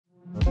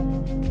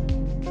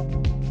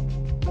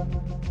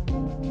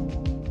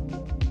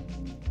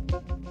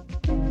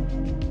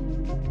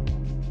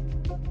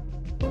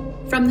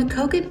From the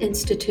Kogut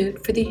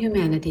Institute for the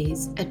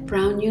Humanities at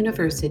Brown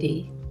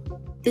University,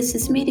 this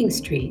is Meeting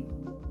Street.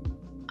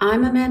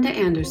 I'm Amanda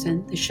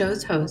Anderson, the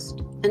show's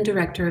host and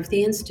director of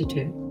the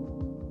Institute.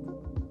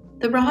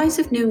 The rise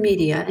of new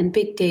media and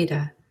big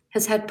data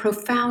has had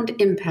profound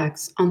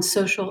impacts on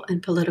social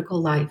and political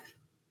life.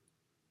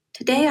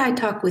 Today I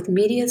talk with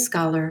media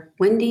scholar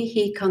Wendy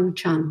Hee-Kung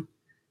Chun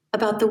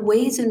about the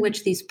ways in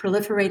which these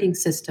proliferating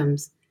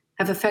systems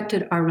have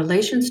affected our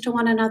relations to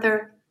one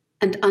another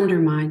and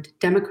undermined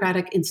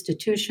democratic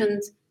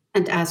institutions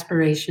and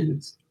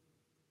aspirations.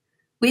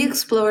 We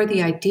explore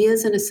the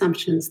ideas and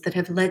assumptions that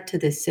have led to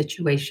this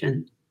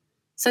situation,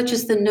 such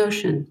as the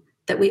notion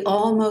that we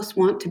almost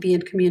want to be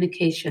in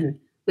communication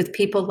with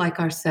people like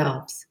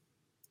ourselves.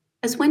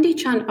 As Wendy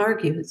Chun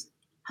argues,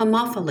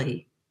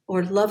 homophily,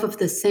 or love of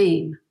the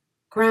same,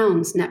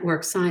 grounds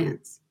network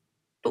science.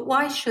 But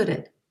why should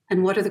it,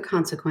 and what are the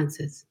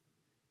consequences?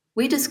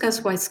 We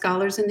discuss why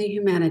scholars in the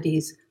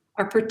humanities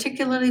are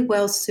particularly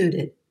well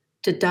suited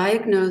to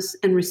diagnose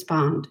and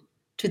respond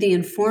to the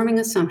informing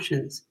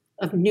assumptions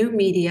of new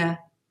media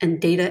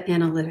and data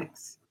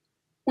analytics.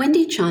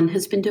 Wendy Chun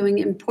has been doing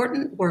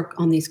important work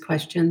on these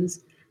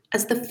questions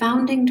as the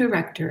founding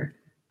director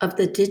of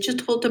the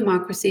Digital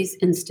Democracies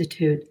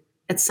Institute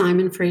at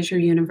Simon Fraser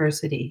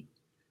University,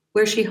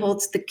 where she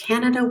holds the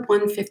Canada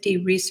 150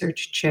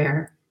 Research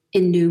Chair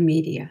in New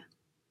Media.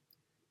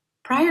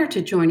 Prior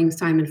to joining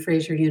Simon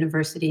Fraser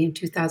University in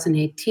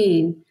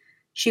 2018,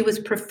 she was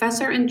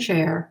professor and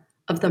chair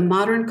of the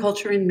Modern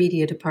Culture and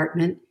Media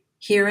Department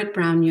here at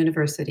Brown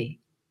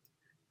University.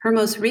 Her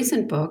most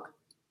recent book,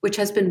 which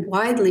has been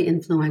widely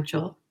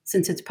influential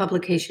since its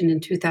publication in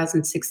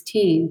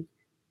 2016,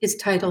 is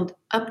titled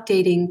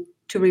Updating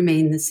to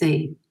Remain the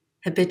Same: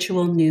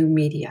 Habitual New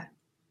Media.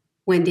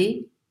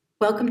 Wendy,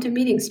 welcome to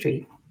Meeting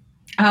Street.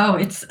 Oh,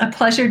 it's a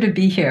pleasure to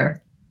be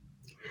here.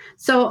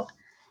 So,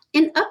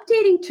 in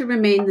Updating to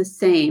Remain the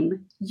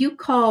Same, you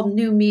call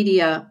new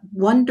media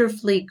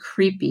wonderfully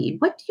creepy.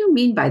 What do you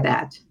mean by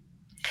that?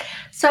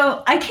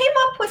 So I came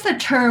up with the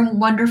term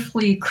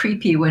wonderfully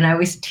creepy when I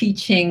was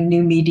teaching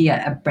new media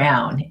at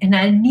Brown, and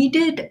I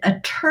needed a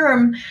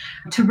term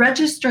to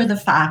register the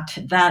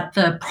fact that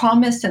the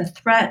promise and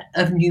threat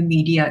of new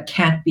media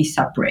can't be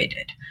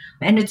separated.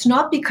 And it's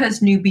not because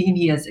new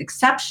media is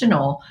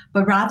exceptional,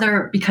 but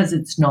rather because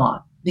it's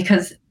not.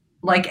 Because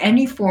like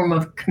any form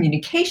of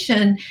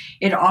communication,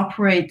 it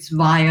operates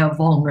via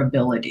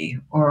vulnerability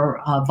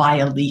or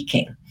via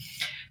leaking.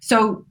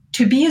 So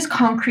to be as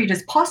concrete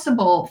as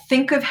possible,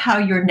 think of how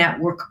your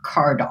network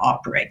card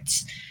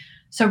operates.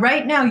 So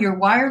right now, your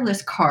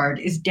wireless card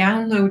is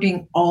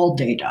downloading all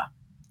data.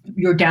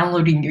 You're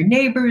downloading your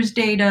neighbor's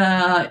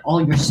data,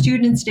 all your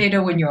students'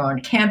 data when you're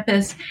on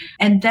campus,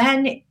 and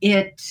then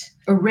it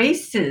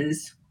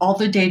erases all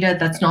the data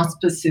that's not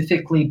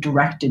specifically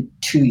directed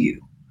to you.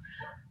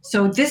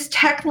 So this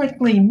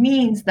technically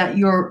means that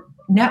your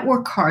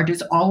network card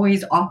is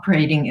always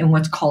operating in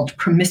what's called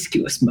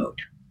promiscuous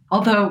mode.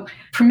 Although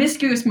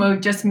promiscuous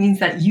mode just means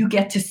that you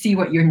get to see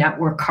what your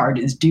network card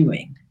is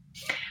doing.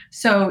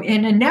 So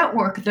in a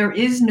network, there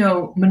is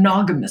no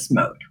monogamous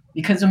mode,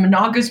 because a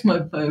monogamous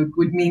mode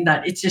would mean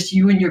that it's just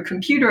you and your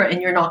computer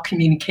and you're not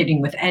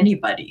communicating with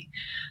anybody.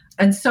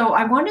 And so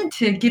I wanted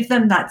to give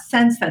them that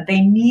sense that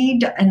they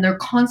need, and they're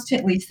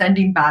constantly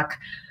sending back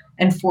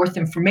and forth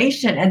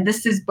information. And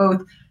this is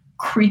both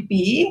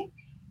creepy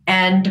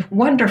and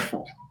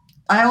wonderful.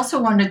 I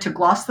also wanted to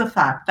gloss the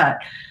fact that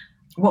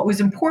what was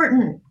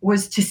important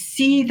was to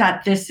see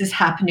that this is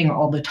happening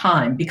all the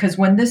time, because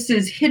when this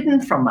is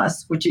hidden from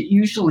us, which it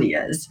usually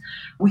is,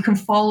 we can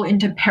fall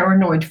into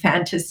paranoid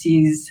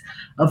fantasies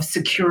of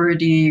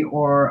security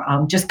or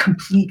just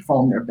complete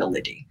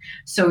vulnerability.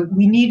 So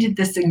we needed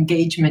this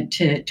engagement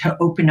to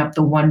open up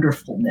the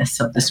wonderfulness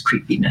of this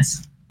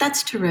creepiness.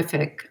 That's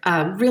terrific.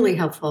 Really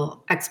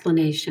helpful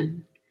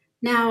explanation.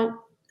 Now,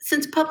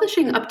 since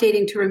publishing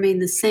Updating to Remain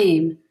the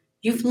Same,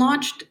 you've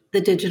launched the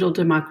Digital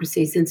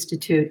Democracies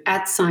Institute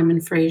at Simon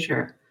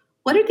Fraser.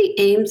 What are the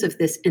aims of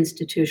this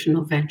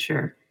institutional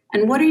venture,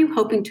 and what are you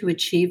hoping to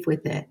achieve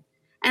with it?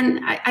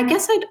 And I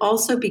guess I'd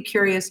also be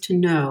curious to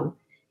know,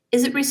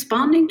 is it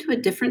responding to a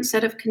different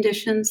set of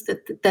conditions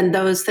than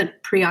those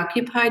that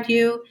preoccupied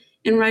you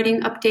in writing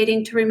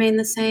Updating to Remain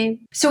the Same?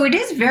 So it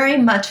is very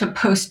much a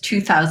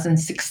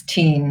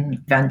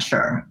post-2016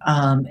 venture.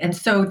 And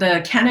so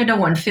the Canada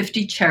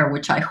 150 chair,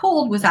 which I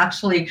hold, was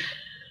actually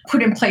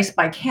put in place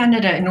by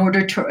Canada in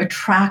order to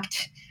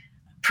attract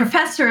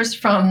professors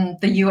from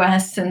the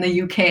US and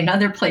the UK and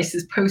other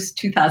places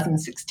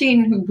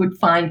post-2016 who would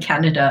find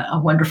Canada a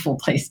wonderful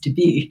place to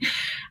be.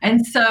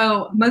 And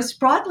so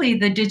most broadly,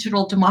 the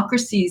Digital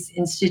Democracies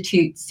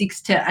Institute seeks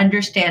to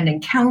understand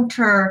and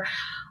counter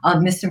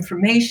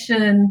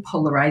misinformation,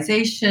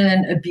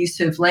 polarization,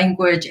 abusive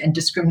language, and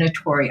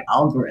discriminatory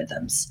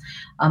algorithms.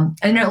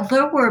 And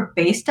although we're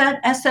based at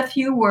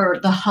SFU, we're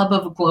the hub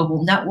of a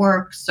global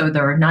network. So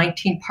there are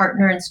 19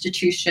 partner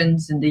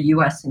institutions in the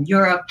US and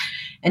Europe,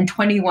 and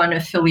 21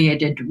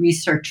 affiliated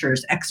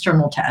researchers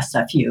external to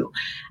SFU.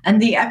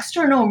 And the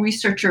external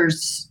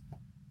researchers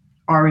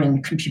are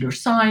in computer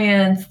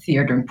science,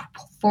 theater and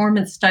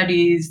performance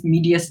studies,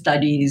 media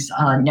studies,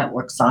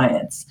 network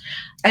science.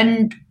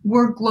 And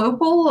we're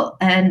global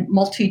and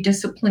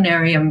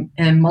multidisciplinary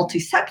and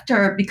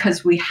multi-sector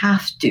because we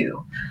have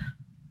to.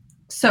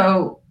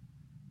 So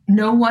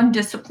no one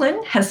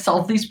discipline has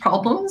solved these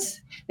problems.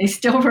 They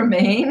still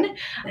remain.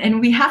 And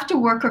we have to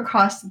work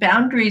across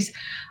boundaries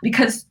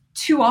because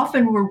too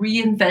often we're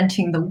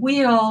reinventing the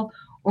wheel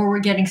or we're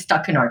getting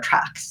stuck in our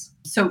tracks.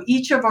 So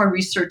each of our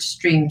research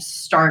streams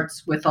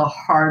starts with a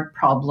hard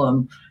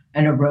problem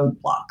and a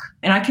roadblock.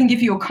 And I can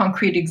give you a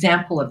concrete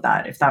example of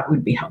that if that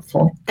would be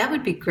helpful. That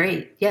would be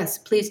great. Yes,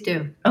 please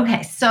do.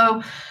 Okay,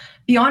 so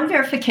Beyond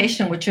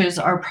Verification, which is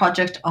our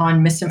project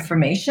on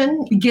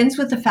misinformation, begins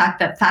with the fact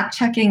that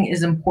fact-checking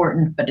is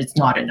important, but it's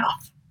not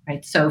enough,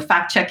 right? So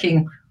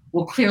fact-checking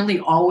will clearly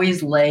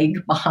always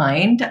lag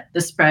behind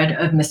the spread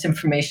of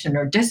misinformation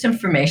or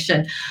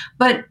disinformation.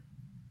 But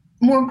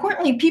more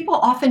importantly, people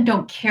often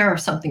don't care if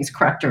something's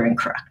correct or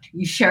incorrect.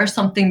 You share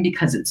something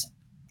because it's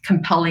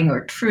compelling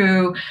or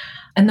true.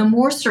 And the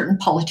more certain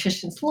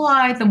politicians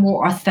lie, the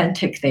more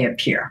authentic they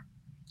appear.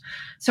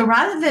 So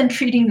rather than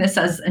treating this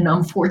as an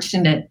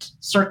unfortunate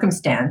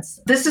circumstance,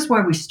 this is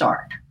where we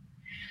start.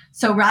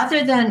 So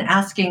rather than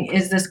asking,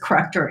 is this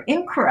correct or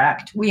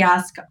incorrect, we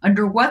ask,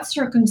 under what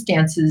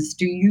circumstances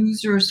do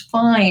users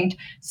find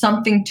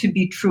something to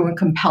be true and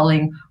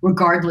compelling,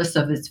 regardless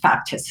of its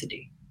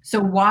facticity? So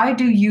why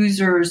do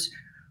users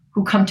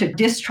who come to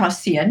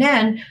distrust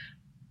CNN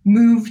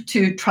move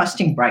to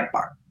trusting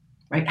Breitbart?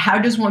 Right? How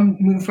does one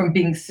move from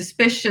being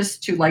suspicious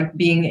to like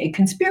being a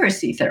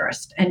conspiracy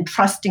theorist and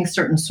trusting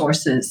certain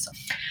sources?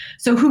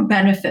 So who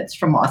benefits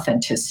from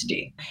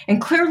authenticity? And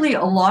clearly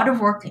a lot of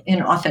work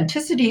in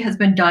authenticity has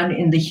been done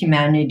in the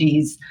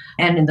humanities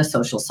and in the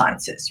social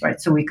sciences, right?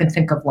 So we can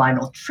think of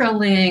Lionel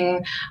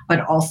Trilling,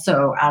 but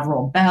also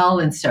Avril Bell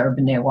and Sarah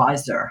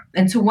Banet-Weiser.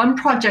 And so one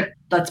project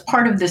that's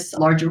part of this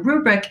larger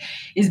rubric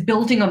is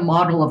building a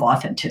model of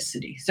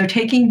authenticity. So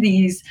taking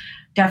these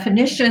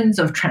definitions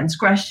of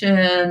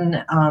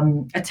transgression,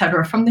 et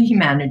cetera, from the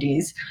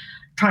humanities,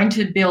 trying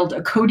to build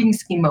a coding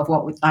scheme of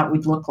what that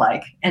would look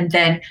like, and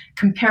then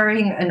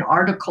comparing an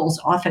article's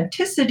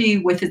authenticity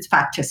with its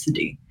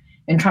facticity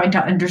and trying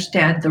to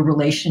understand the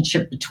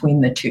relationship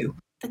between the two.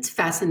 That's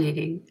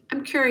fascinating.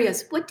 I'm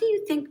curious, what do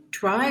you think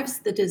drives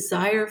the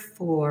desire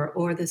for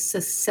or the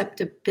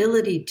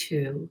susceptibility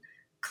to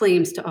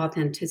claims to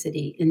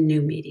authenticity in new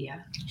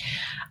media?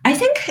 I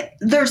think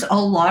there's a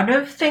lot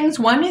of things.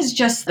 One is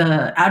just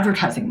the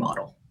advertising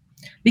model.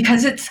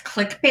 Because it's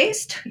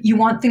click-based, you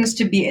want things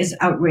to be as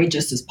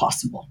outrageous as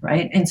possible,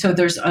 right? And so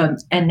there's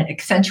an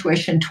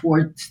accentuation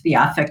towards the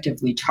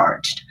affectively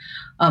charged.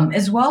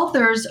 As well,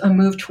 there's a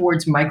move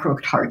towards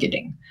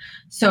micro-targeting.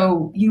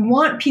 So you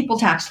want people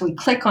to actually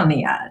click on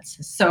the ads.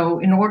 So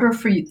in order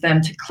for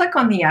them to click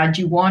on the ad,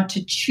 you want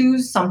to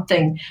choose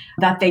something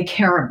that they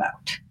care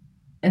about.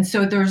 And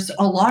so there's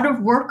a lot of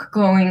work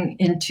going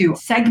into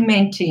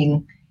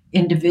segmenting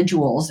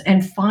individuals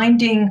and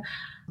finding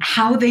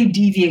how they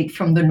deviate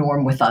from the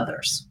norm with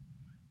others.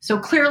 So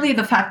clearly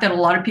the fact that a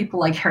lot of people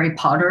like Harry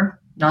Potter,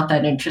 not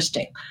that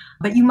interesting,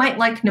 but you might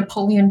like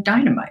Napoleon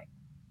Dynamite.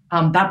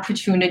 That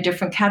puts you in a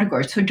different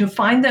category. So to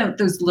find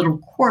those little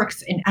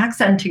quirks and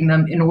accenting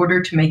them in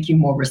order to make you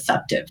more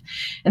receptive.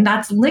 And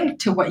that's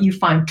linked to what you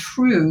find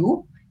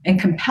true and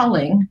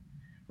compelling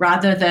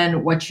rather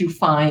than what you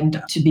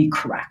find to be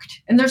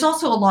correct. And there's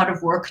also a lot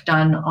of work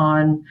done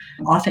on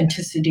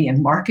authenticity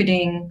and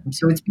marketing.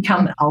 So it's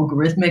become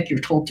algorithmic. You're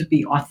told to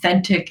be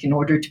authentic in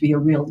order to be a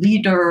real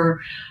leader.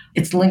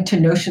 It's linked to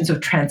notions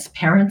of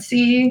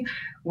transparency,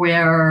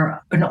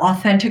 where an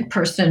authentic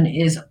person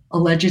is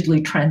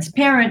allegedly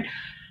transparent.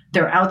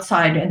 Their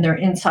outside and their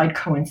inside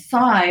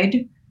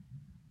coincide,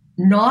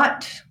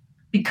 not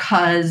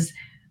because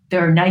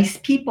they're nice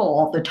people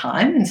all the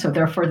time, and so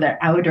therefore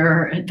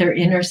their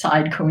inner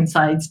side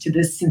coincides to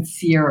this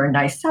sincere or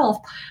nice self,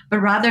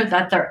 but rather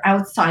that their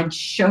outside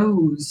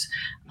shows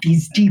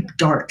these deep,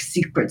 dark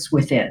secrets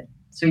within.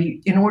 So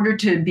in order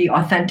to be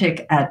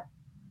authentic at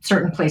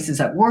certain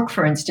places at work,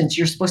 for instance,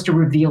 you're supposed to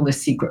reveal a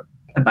secret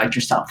about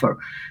yourself or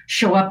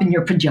show up in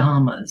your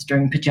pajamas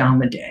during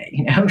pajama day.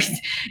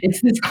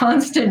 It's this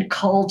constant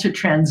call to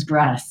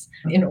transgress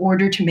in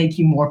order to make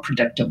you more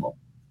predictable.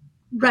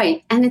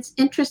 Right. And it's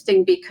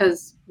interesting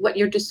because what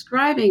you're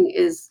describing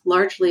is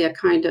largely a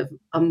kind of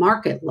a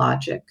market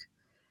logic.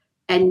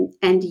 And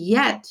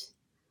yet,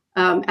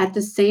 at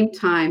the same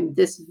time,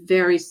 this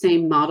very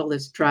same model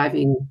is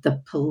driving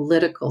the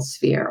political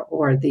sphere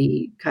or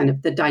the kind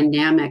of the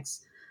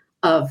dynamics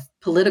of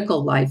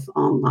political life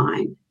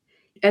online.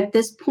 At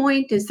this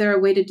point, is there a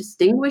way to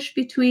distinguish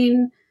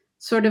between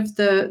sort of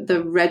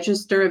the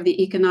register of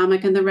the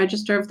economic and the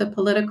register of the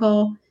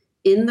political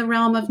in the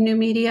realm of new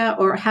media,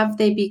 or have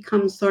they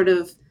become sort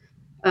of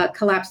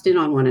collapsed in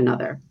on one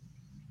another?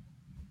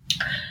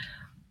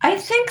 I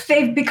think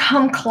they've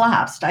become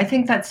collapsed. I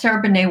think that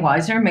Sarah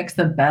Banet-Weiser makes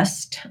the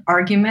best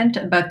argument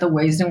about the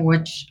ways in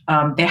which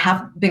they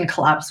have been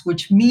collapsed,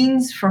 which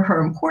means for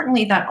her,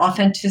 importantly, that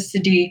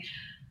authenticity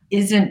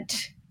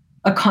isn't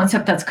a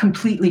concept that's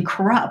completely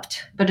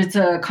corrupt, but it's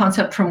a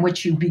concept from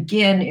which you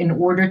begin in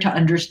order to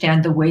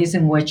understand the ways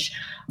in which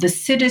the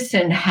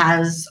citizen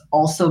has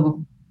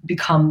also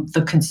become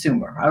the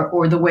consumer,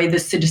 or the way the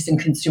citizen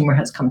consumer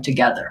has come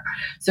together.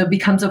 So it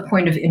becomes a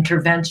point of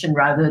intervention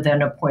rather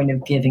than a point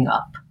of giving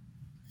up.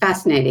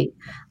 Fascinating.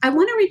 I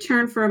want to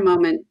return for a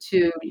moment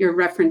to your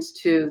reference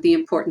to the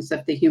importance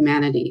of the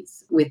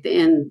humanities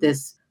within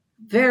this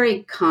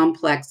very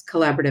complex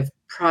collaborative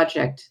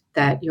project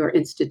that your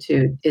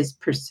institute is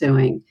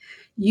pursuing.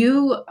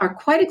 You are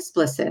quite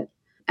explicit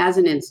as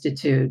an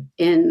institute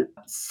in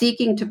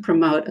seeking to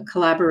promote a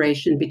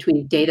collaboration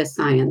between data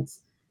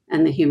science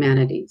and the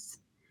humanities.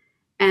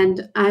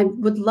 And I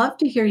would love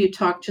to hear you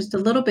talk just a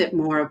little bit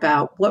more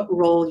about what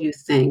role you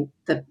think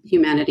the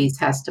humanities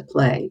has to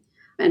play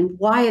and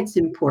why it's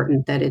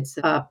important that it's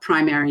a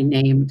primary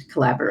named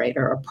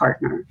collaborator or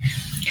partner.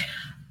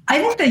 I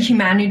think the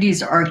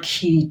humanities are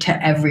key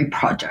to every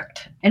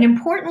project. And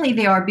importantly,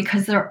 they are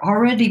because they're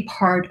already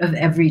part of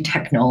every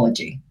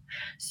technology.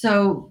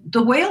 So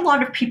the way a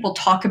lot of people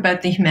talk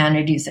about the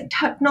humanities and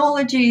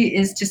technology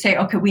is to say,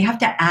 okay, we have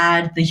to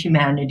add the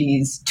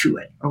humanities to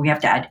it, or we have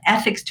to add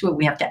ethics to it,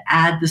 we have to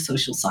add the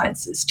social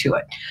sciences to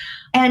it.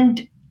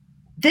 And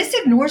this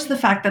ignores the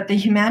fact that the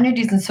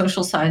humanities and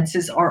social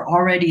sciences are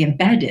already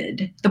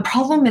embedded. The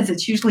problem is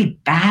it's usually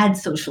bad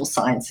social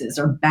sciences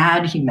or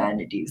bad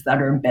humanities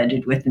that are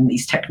embedded within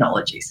these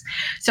technologies.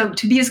 So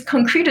to be as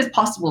concrete as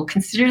possible,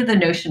 consider the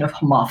notion of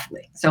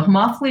homophily. So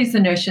homophily is the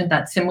notion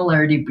that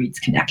similarity breeds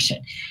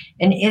connection.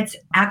 And it's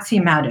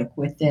axiomatic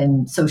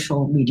within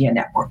social media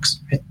networks.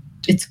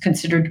 It's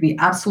considered to be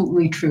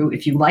absolutely true.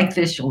 If you like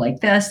this, you'll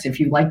like this.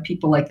 If you like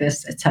people like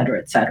this, et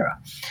cetera,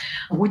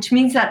 which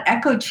means that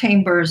echo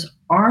chambers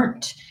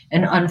aren't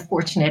an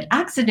unfortunate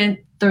accident,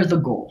 they're the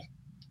goal.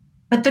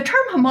 But the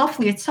term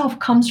homophily itself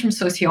comes from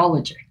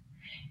sociology,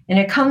 and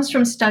it comes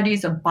from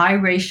studies of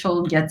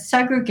biracial yet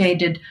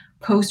segregated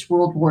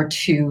post-World War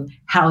II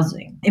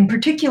housing. In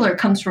particular, it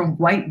comes from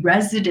white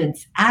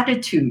residents'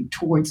 attitude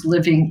towards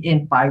living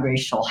in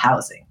biracial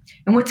housing.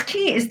 And what's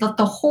key is that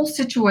the whole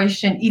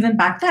situation, even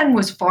back then,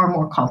 was far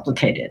more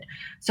complicated.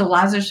 So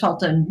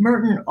Lazarsfeld and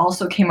Merton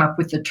also came up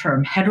with the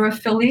term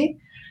heterophily,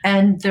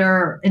 and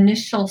their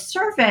initial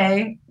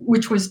survey,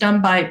 which was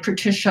done by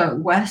Patricia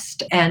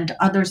West and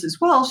others as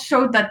well,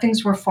 showed that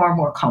things were far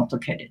more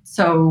complicated.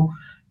 So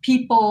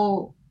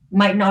people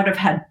might not have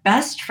had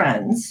best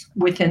friends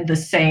within the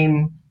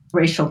same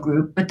racial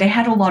group, but they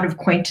had a lot of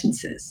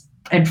acquaintances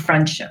and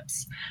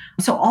friendships.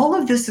 So all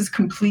of this is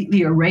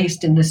completely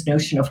erased in this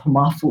notion of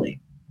homophily.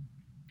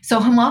 So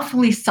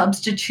homophily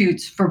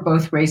substitutes for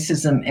both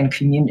racism and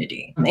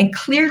community. And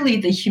clearly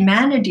the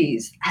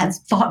humanities has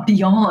thought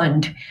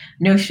beyond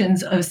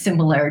notions of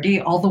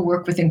similarity, all the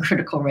work within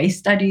critical race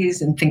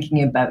studies and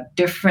thinking about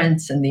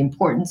difference and the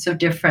importance of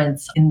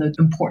difference and the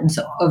importance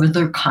of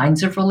other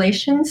kinds of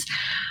relations.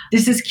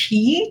 This is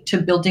key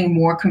to building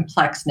more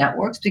complex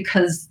networks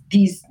because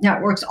these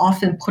networks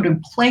often put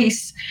in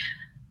place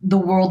the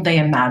world they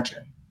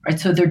imagine, right?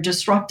 So they're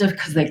disruptive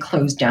because they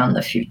close down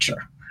the future.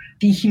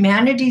 The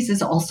humanities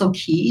is also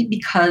key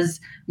because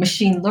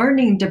machine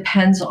learning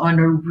depends on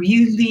a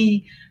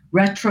really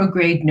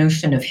retrograde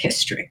notion of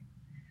history.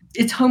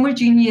 It's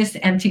homogeneous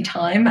empty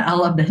time, a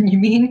la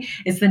Benjamin,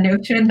 is the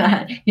notion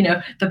that,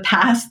 the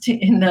past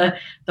and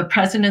the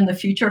present and the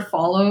future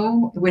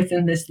follow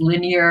within this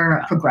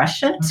linear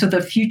progression. So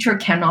the future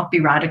cannot be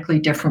radically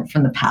different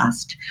from the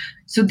past.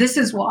 So this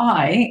is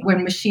why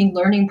when machine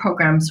learning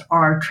programs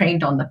are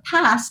trained on the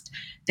past,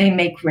 they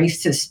make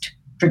racist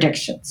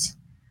predictions.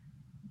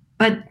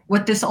 But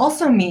what this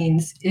also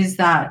means is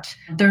that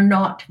they're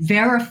not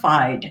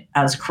verified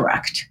as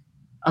correct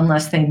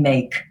unless they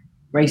make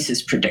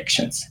racist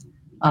predictions.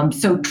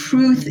 So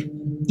truth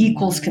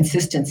equals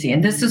consistency.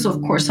 And this is,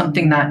 of course,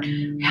 something that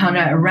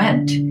Hannah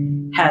Arendt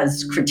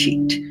has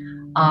critiqued.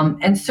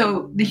 And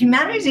so the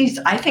humanities,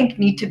 I think,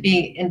 need to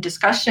be in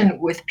discussion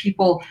with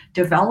people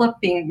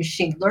developing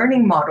machine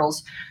learning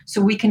models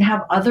so we can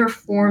have other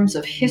forms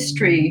of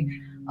history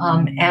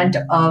and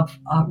of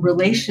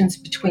relations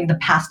between the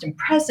past and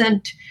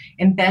present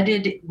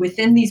embedded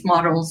within these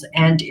models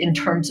and in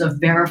terms of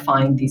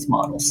verifying these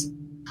models.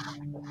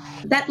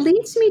 That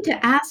leads me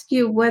to ask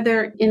you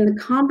whether in the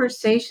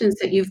conversations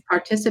that you've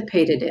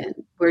participated in,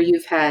 where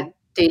you've had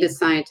data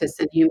scientists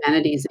and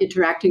humanities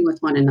interacting with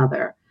one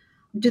another,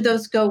 do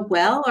those go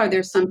well? Are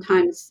there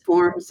sometimes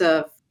forms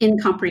of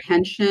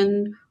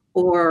incomprehension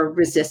or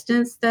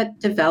resistance that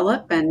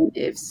develop? And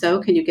if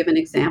so, can you give an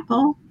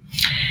example?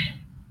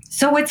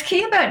 So what's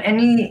key about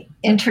any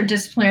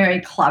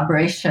interdisciplinary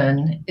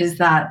collaboration is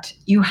that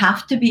you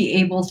have to be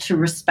able to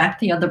respect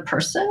the other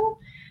person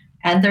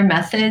and their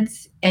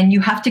methods, and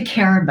you have to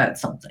care about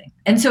something.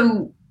 And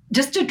so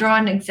just to draw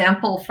an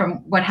example from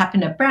what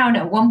happened at Brown,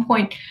 at one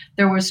point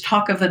there was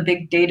talk of a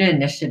big data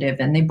initiative,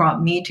 and they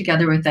brought me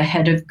together with the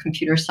head of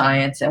computer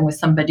science and with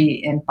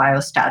somebody in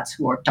biostats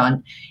who worked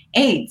on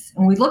AIDS.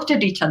 And we looked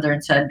at each other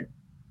and said,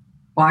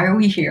 why are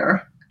we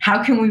here?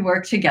 How can we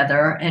work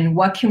together? And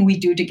what can we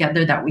do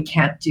together that we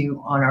can't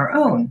do on our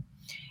own?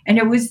 And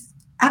it was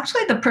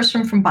actually the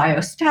person from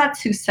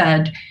Biostats who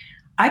said,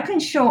 I can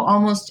show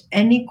almost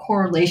any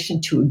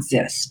correlation to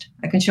exist.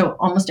 I can show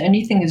almost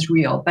anything is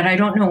real, but I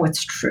don't know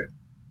what's true.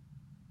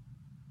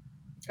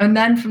 And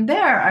then from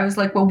there, I was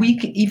like, well,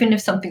 even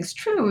if something's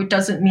true, it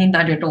doesn't mean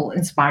that it'll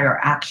inspire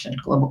action.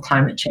 Global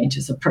climate change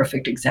is a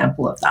perfect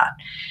example of that.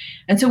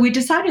 And so we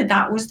decided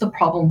that was the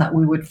problem that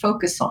we would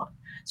focus on.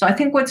 So I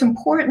think what's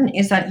important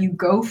is that you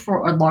go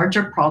for a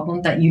larger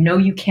problem that you know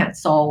you can't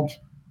solve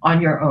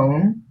on your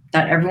own,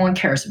 that everyone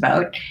cares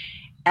about.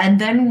 And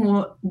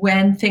then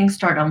when things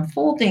start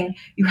unfolding,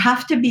 you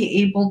have to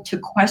be able to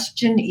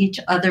question each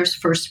other's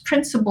first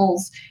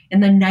principles in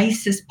the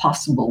nicest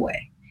possible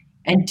way,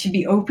 and to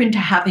be open to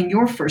having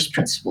your first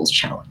principles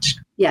challenged.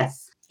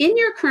 Yes. In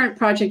your current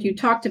project, you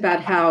talked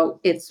about how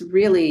it's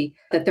really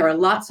that there are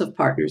lots of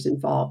partners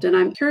involved. And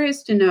I'm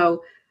curious to know,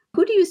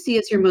 who do you see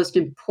as your most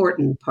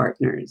important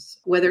partners,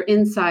 whether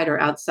inside or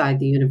outside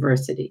the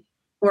university,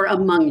 or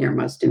among your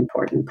most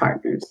important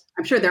partners?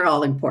 I'm sure they're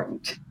all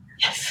important.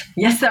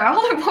 Yes, they're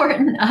all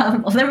important.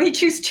 Let me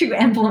choose two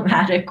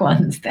emblematic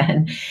ones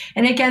then.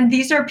 And again,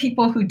 these are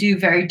people who do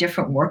very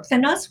different work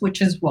than us,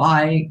 which is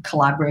why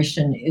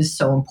collaboration is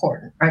so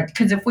important, right?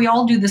 Because if we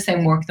all do the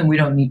same work, then we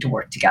don't need to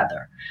work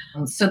together.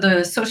 So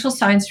the Social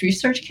Science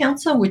Research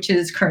Council, which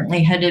is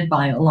currently headed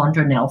by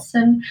Alondra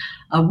Nelson,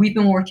 we've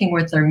been working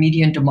with our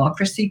Media and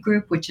Democracy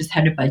group, which is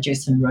headed by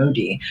Jason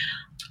Rohde.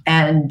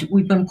 And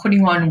we've been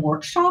putting on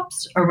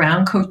workshops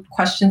around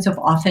questions of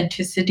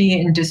authenticity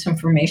and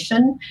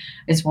disinformation,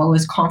 as well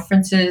as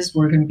conferences.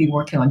 We're going to be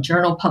working on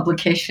journal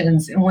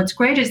publications. And what's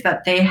great is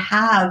that they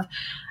have,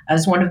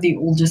 as one of the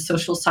oldest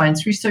social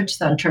science research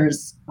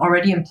centers,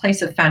 already in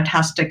place a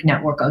fantastic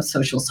network of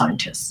social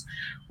scientists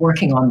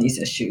working on these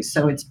issues.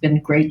 So it's been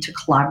great to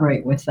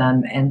collaborate with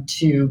them and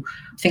to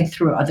think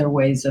through other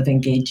ways of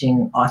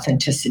engaging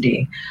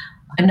authenticity.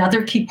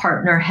 Another key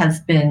partner has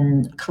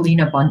been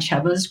Kalina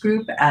Boncheva's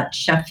group at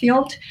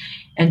Sheffield,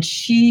 and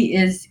she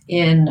is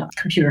in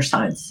computer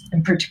science,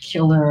 in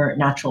particular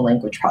natural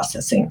language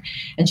processing.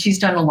 And she's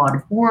done a lot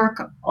of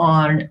work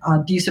on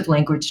abusive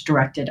language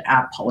directed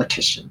at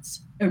politicians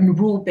and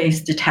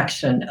rule-based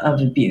detection of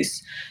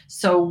abuse.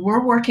 So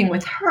we're working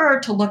with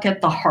her to look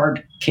at the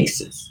hard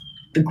cases,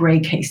 the gray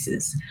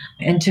cases,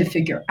 and to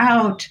figure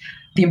out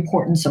the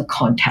importance of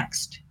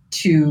context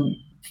to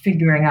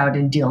figuring out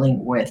and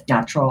dealing with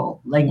natural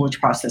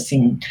language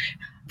processing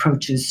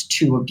approaches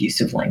to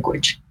abusive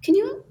language. Can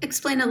you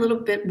explain a little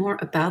bit more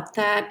about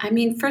that? I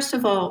mean, first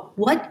of all,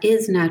 what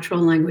is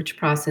natural language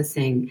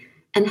processing,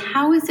 and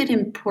how is it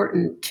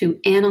important to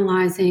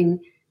analyzing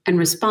and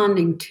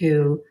responding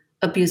to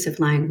abusive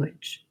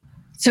language?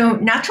 So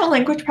natural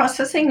language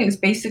processing is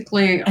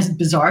basically, as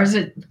bizarre as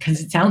it,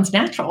 because it sounds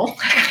natural,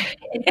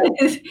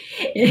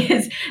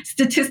 is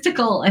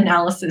statistical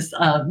analysis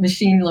of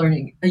machine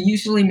learning,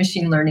 usually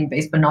machine learning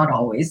based, but not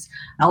always,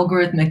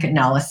 algorithmic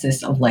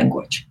analysis of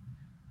language.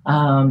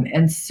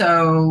 And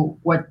so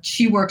what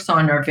she works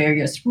on are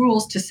various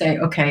rules to say,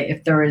 okay,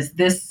 if there is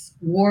this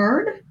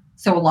word,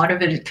 so a lot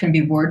of it can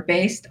be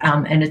word-based,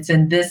 and it's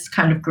in this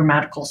kind of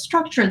grammatical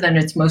structure, then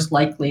it's most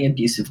likely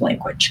abusive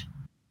language.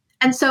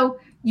 And so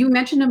you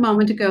mentioned a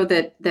moment ago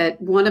that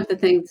one of the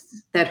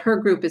things that her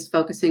group is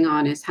focusing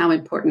on is how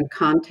important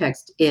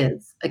context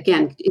is.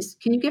 Again,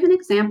 can you give an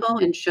example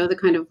and show the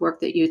kind of work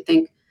that you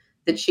think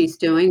that she's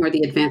doing or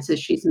the advances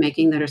she's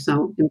making that are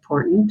so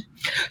important?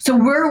 So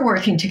we're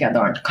working together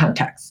on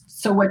context.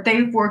 So what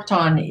they've worked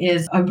on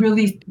is a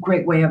really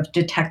great way of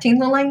detecting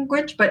the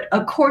language. But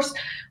of course,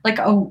 like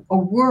a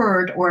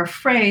word or a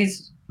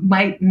phrase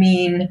might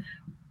mean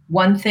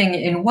one thing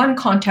in one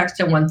context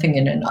and one thing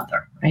in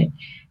another, right?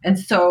 And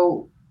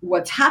so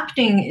what's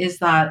happening is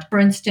that, for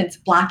instance,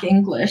 Black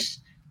English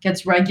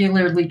gets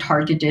regularly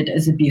targeted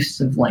as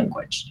abusive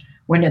language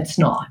when it's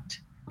not.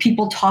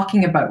 People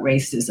talking about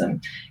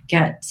racism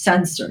get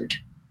censored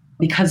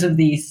because of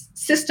these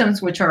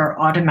systems which are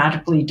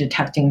automatically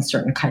detecting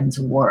certain kinds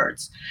of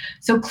words.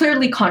 So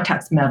clearly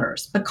context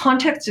matters, but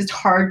context is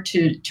hard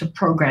to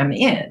program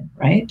in,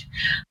 right?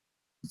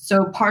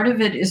 So part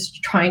of it is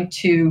trying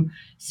to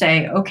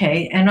say,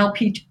 okay,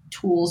 NLP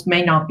tools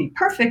may not be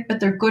perfect, but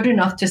they're good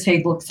enough to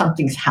say, look,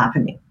 something's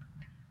happening.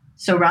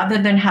 So rather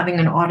than having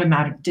an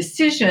automatic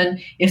decision,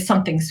 if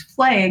something's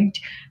flagged,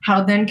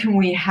 how then can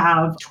we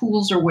have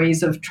tools or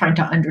ways of trying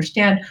to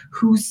understand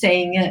who's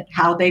saying it,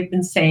 how they've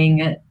been saying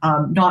it,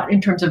 not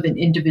in terms of an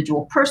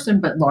individual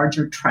person, but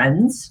larger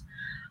trends.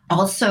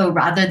 Also,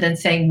 rather than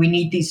saying we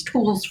need these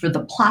tools for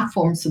the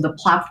platform so the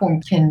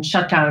platform can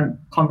shut down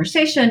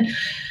conversation,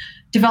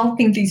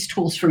 developing these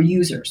tools for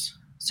users.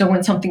 So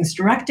when something's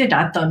directed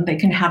at them, they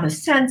can have a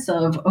sense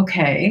of,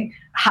 okay,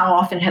 how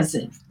often has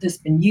this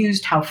been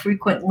used? How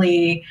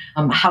frequently?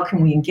 How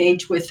can we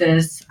engage with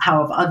this? How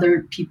have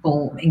other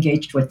people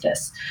engaged with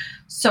this?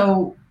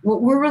 So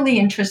what we're really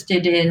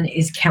interested in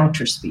is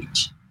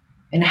counterspeech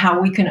and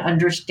how we can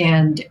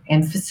understand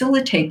and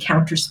facilitate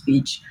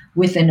counterspeech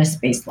within a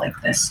space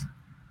like this.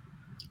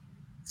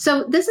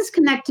 So this is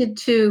connected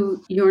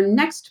to your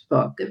next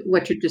book,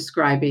 what you're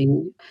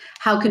describing,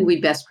 How Can We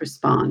Best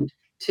Respond?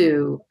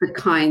 to the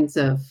kinds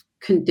of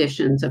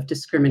conditions of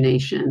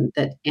discrimination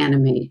that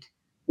animate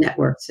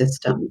network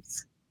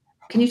systems.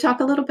 Can you talk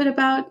a little bit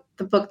about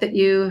the book that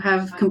you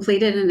have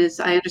completed and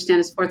I understand,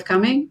 is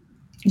forthcoming?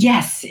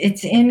 Yes,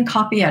 it's in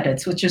copy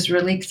edits, which is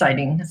really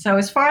exciting. So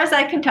as far as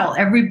I can tell,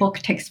 every book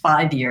takes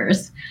 5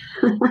 years.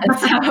 And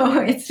so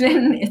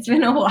it's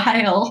been a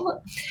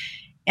while.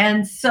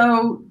 And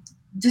so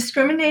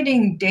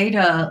discriminating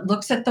data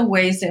looks at the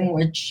ways in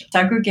which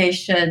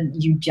segregation,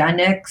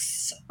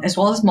 eugenics, as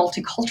well as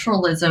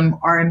multiculturalism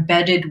are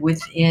embedded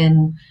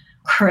within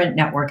current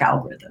network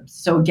algorithms.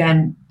 So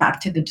again, back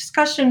to the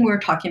discussion,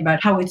 we're talking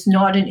about how it's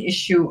not an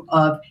issue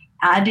of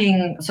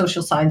adding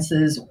social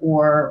sciences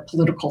or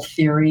political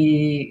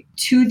theory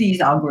to these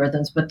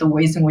algorithms, but the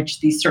ways in which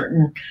these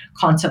certain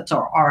concepts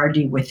are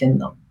already within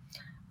them.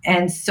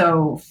 And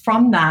so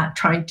from that,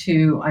 trying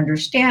to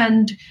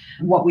understand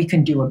what we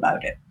can do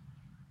about it.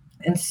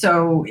 And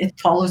so it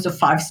follows a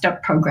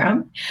 5-step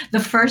program. The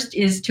first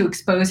is to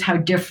expose how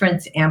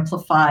difference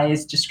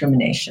amplifies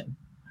discrimination.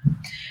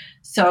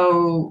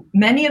 So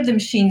many of the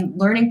machine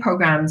learning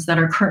programs that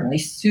are currently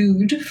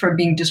sued for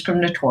being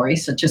discriminatory,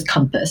 such as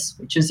COMPAS,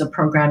 which is a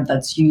program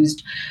that's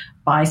used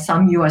by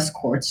some US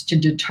courts to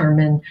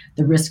determine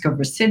the risk of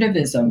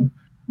recidivism,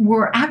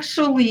 were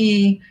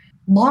actually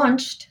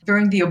launched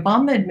during the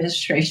Obama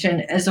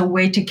administration as a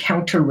way to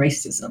counter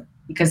racism,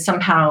 because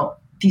somehow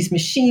these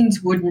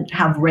machines wouldn't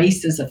have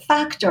race as a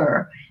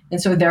factor, and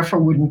so therefore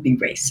wouldn't be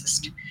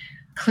racist.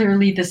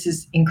 Clearly, this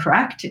is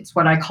incorrect. It's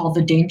what I call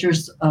the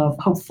dangers of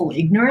hopeful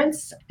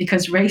ignorance,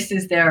 because race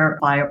is there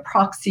via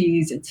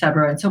proxies, et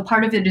cetera. And so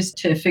part of it is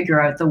to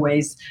figure out the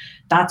ways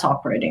that's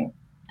operating.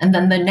 And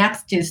then the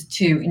next is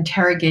to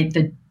interrogate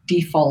the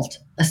default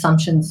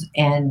assumptions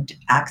and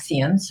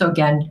axioms. So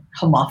again,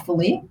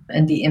 homophily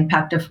and the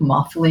impact of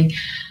homophily,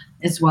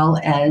 as well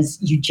as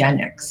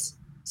eugenics.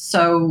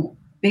 So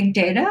big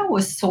data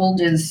was sold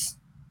as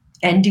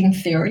ending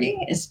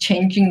theory, as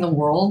changing the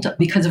world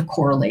because of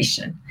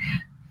correlation.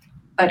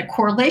 But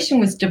correlation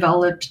was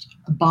developed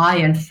by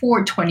and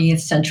for 20th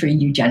century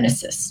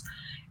eugenicists.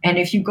 And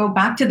if you go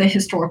back to the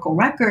historical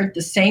record,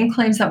 the same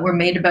claims that were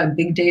made about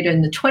big data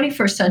in the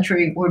 21st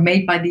century were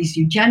made by these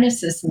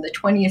eugenicists in the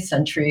 20th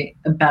century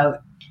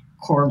about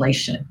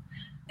correlation.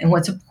 And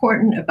what's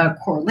important about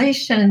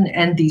correlation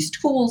and these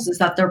tools is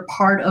that they're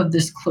part of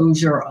this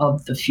closure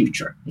of the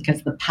future,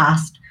 because the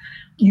past,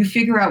 you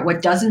figure out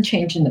what doesn't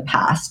change in the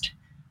past,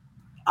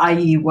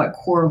 i.e. what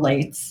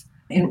correlates,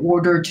 in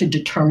order to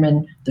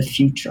determine the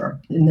future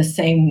in the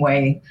same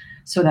way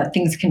so that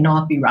things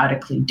cannot be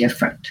radically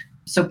different.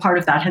 So part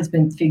of that has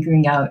been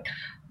figuring out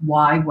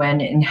why,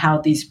 when, and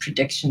how these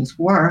predictions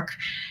work.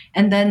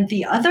 And then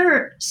the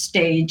other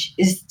stage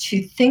is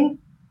to think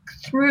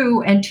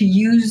through and to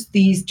use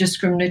these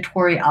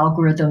discriminatory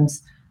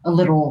algorithms a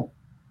little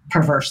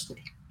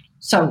perversely.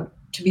 So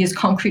to be as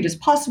concrete as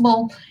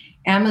possible,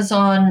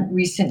 Amazon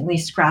recently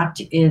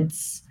scrapped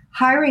its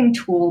hiring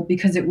tool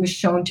because it was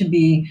shown to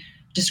be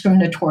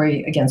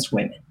discriminatory against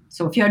women.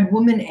 So if you had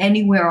woman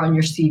anywhere on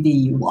your CV,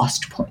 you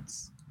lost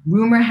points.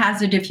 Rumor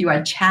has it if you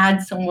had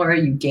Chad somewhere,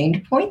 you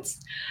gained points.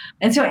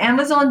 And so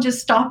Amazon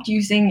just stopped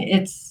using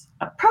its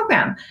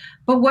program.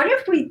 But what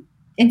if we,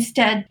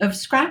 instead of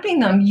scrapping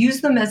them,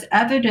 use them as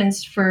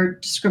evidence for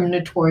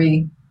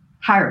discriminatory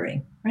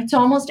hiring? Right? So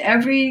almost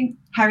every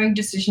hiring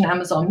decision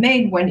Amazon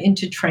made went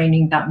into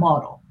training that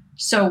model.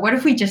 So what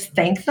if we just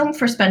thank them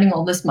for spending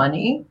all this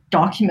money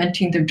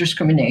documenting their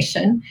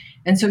discrimination?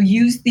 And so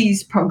use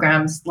these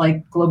programs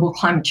like global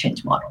climate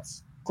change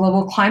models.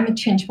 Global climate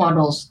change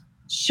models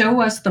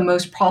show us the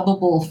most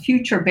probable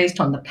future based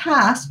on the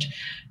past,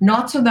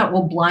 not so that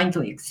we'll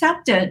blindly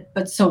accept it,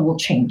 but so we'll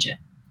change it.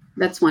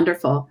 That's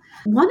wonderful.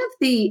 One of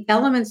the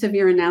elements of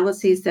your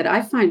analyses that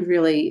I find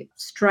really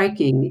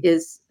striking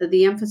is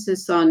the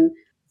emphasis on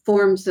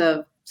forms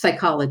of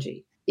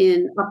psychology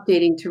in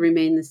updating to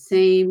remain the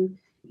same.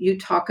 You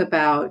talk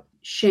about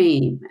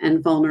shame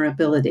and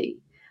vulnerability.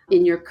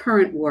 In your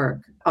current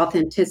work,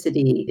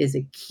 authenticity is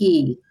a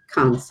key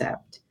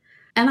concept.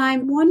 And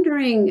I'm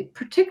wondering,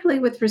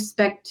 particularly with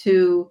respect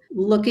to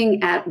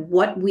looking at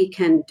what we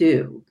can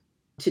do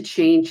to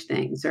change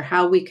things or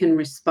how we can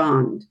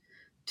respond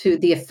to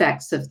the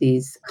effects of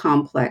these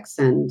complex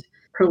and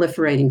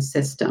proliferating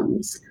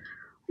systems.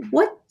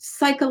 What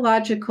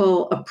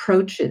psychological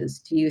approaches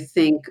do you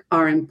think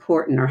are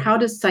important, or how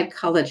does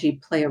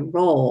psychology play a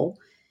role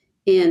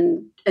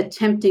in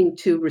attempting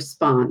to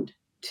respond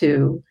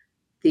to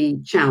the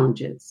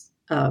challenges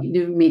of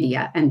new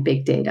media and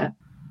big data?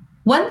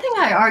 One thing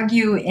I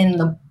argue in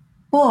the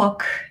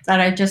book that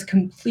I just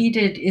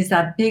completed is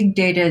that big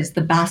data is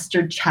the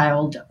bastard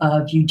child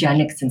of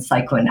eugenics and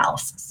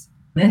psychoanalysis.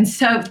 And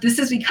so this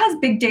is because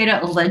big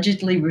data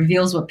allegedly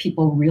reveals what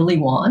people really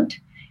want.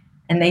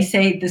 And they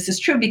say this is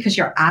true because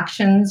your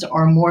actions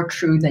are more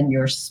true than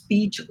your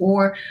speech,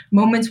 or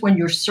moments when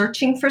you're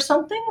searching for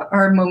something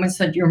are moments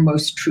that you're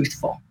most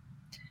truthful.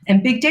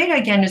 And big data,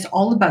 again, is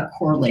all about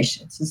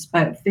correlations. It's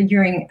about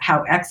figuring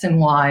how X and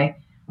Y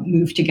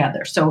move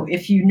together. So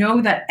if you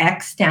know that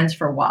X stands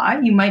for Y,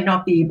 you might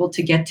not be able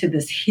to get to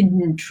this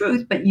hidden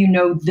truth, but you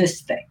know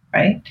this thing,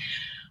 right?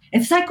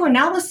 And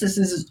psychoanalysis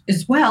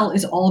as well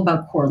is all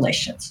about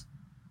correlations.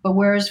 But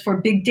whereas for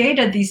big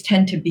data, these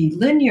tend to be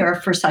linear,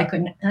 for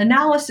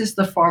psychoanalysis,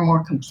 they're far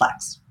more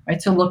complex,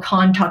 right? So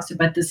Lacan talks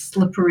about this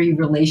slippery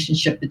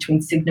relationship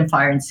between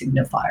signifier and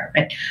signifier,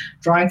 right?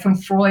 Drawing from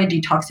Freud, he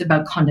talks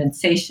about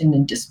condensation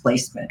and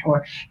displacement,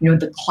 or,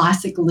 the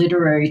classic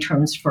literary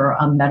terms for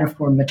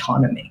metaphor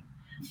metonymy.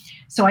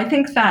 So I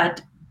think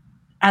that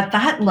at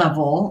that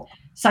level,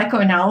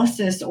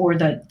 psychoanalysis, or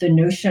the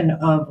notion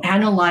of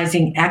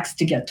analyzing X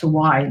to get to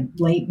Y,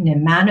 latent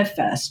and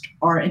manifest,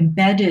 are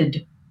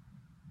embedded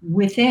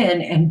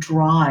within and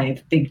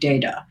drive big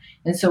data.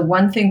 And so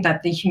one thing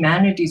that the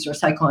humanities or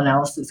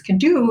psychoanalysis can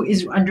do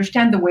is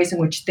understand the ways in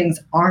which things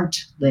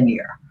aren't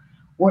linear.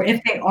 Or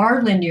if they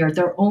are linear,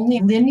 they're only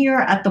linear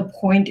at the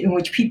point in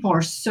which people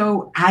are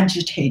so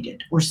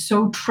agitated or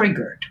so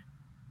triggered,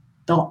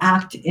 they'll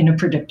act in a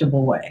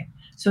predictable way.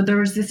 So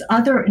there is this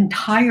other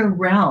entire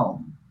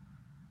realm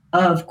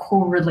of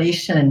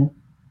correlation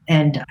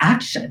and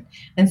action.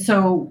 And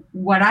so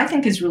what I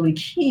think is really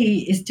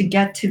key is to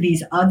get to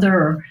these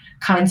other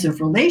kinds of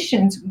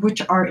relations,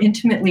 which are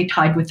intimately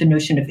tied with the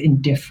notion of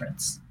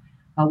indifference.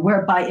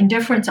 Where by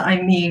indifference,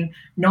 I mean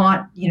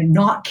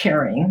not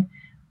caring,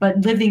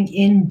 but living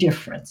in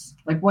difference.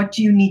 Like, what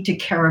do you need to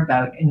care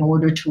about in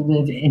order to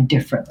live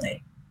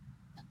indifferently?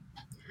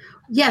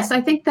 Yes,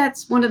 I think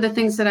that's one of the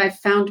things that I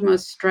found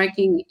most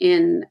striking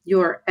in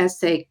your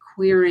essay,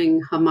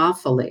 Queering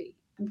Homophily,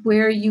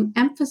 where you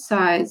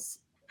emphasize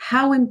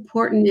how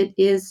important it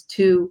is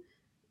to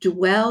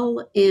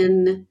dwell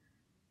in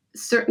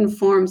certain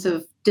forms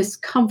of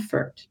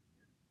discomfort,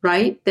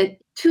 right? That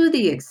to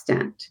the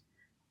extent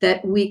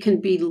that we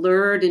can be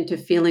lured into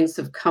feelings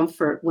of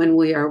comfort when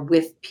we are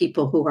with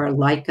people who are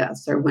like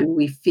us, or when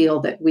we feel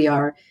that we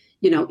are,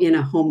 in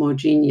a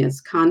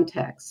homogeneous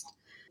context.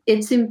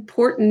 It's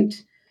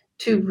important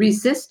to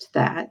resist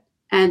that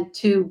and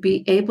to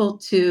be able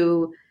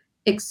to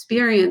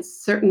experience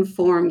certain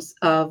forms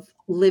of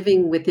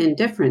living with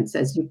indifference,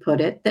 as you put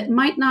it, that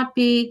might not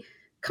be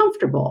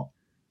comfortable,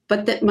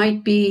 but that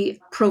might be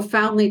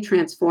profoundly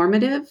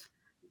transformative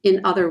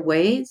in other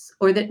ways,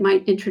 or that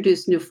might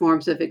introduce new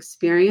forms of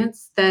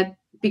experience that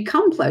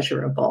become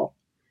pleasurable.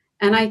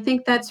 And I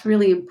think that's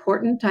really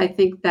important. I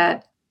think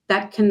that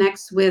that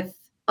connects with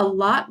a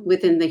lot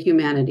within the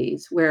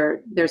humanities,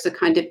 where there's a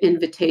kind of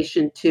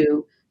invitation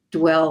to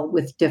dwell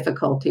with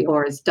difficulty,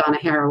 or as Donna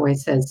Haraway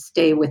says,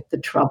 stay with the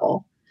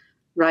trouble,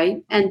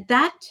 right? And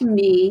that to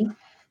me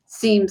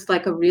seems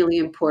like a really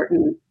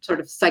important sort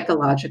of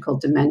psychological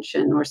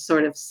dimension, or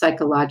sort of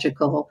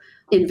psychological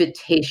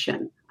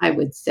invitation, I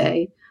would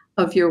say,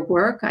 of your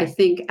work. I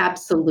think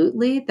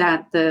absolutely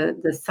that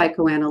the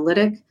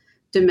psychoanalytic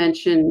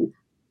dimension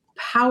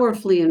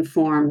powerfully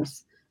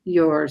informs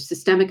your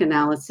systemic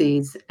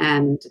analyses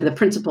and the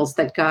principles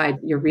that guide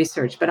your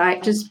research. But I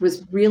just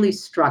was really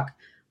struck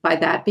by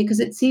that,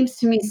 because it seems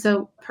to me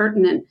so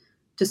pertinent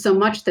to so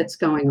much that's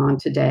going on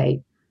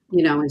today,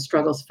 in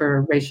struggles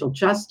for racial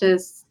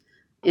justice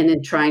and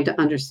in trying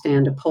to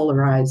understand a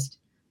polarized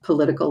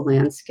political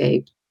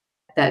landscape.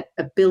 That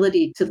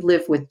ability to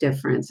live with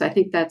difference. I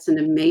think that's an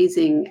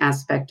amazing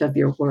aspect of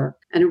your work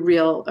and a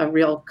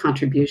real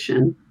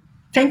contribution.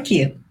 Thank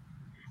you.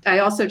 I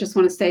also just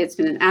want to say it's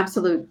been an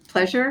absolute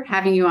pleasure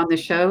having you on the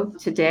show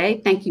today.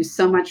 Thank you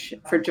so much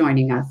for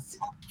joining us.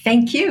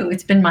 Thank you.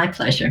 It's been my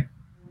pleasure.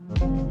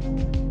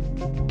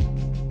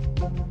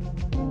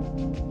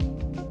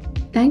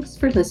 Thanks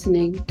for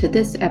listening to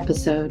this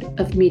episode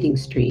of Meeting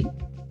Street.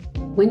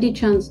 Wendy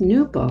Chun's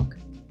new book,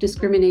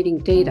 Discriminating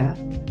Data,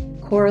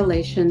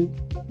 Correlation,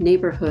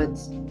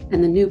 Neighborhoods,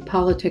 and the New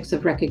Politics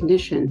of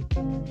Recognition,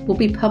 will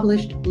be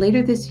published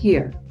later this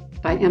year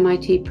by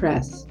MIT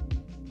Press.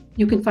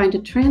 You can find a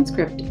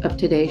transcript of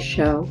today's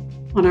show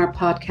on our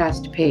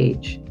podcast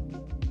page.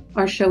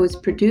 Our show is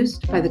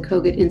produced by the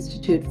Kogut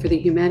Institute for the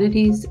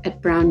Humanities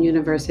at Brown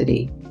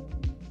University.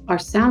 Our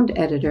sound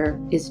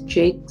editor is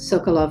Jake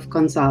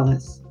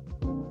Sokolov-Gonzalez.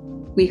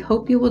 We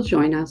hope you will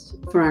join us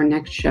for our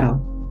next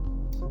show.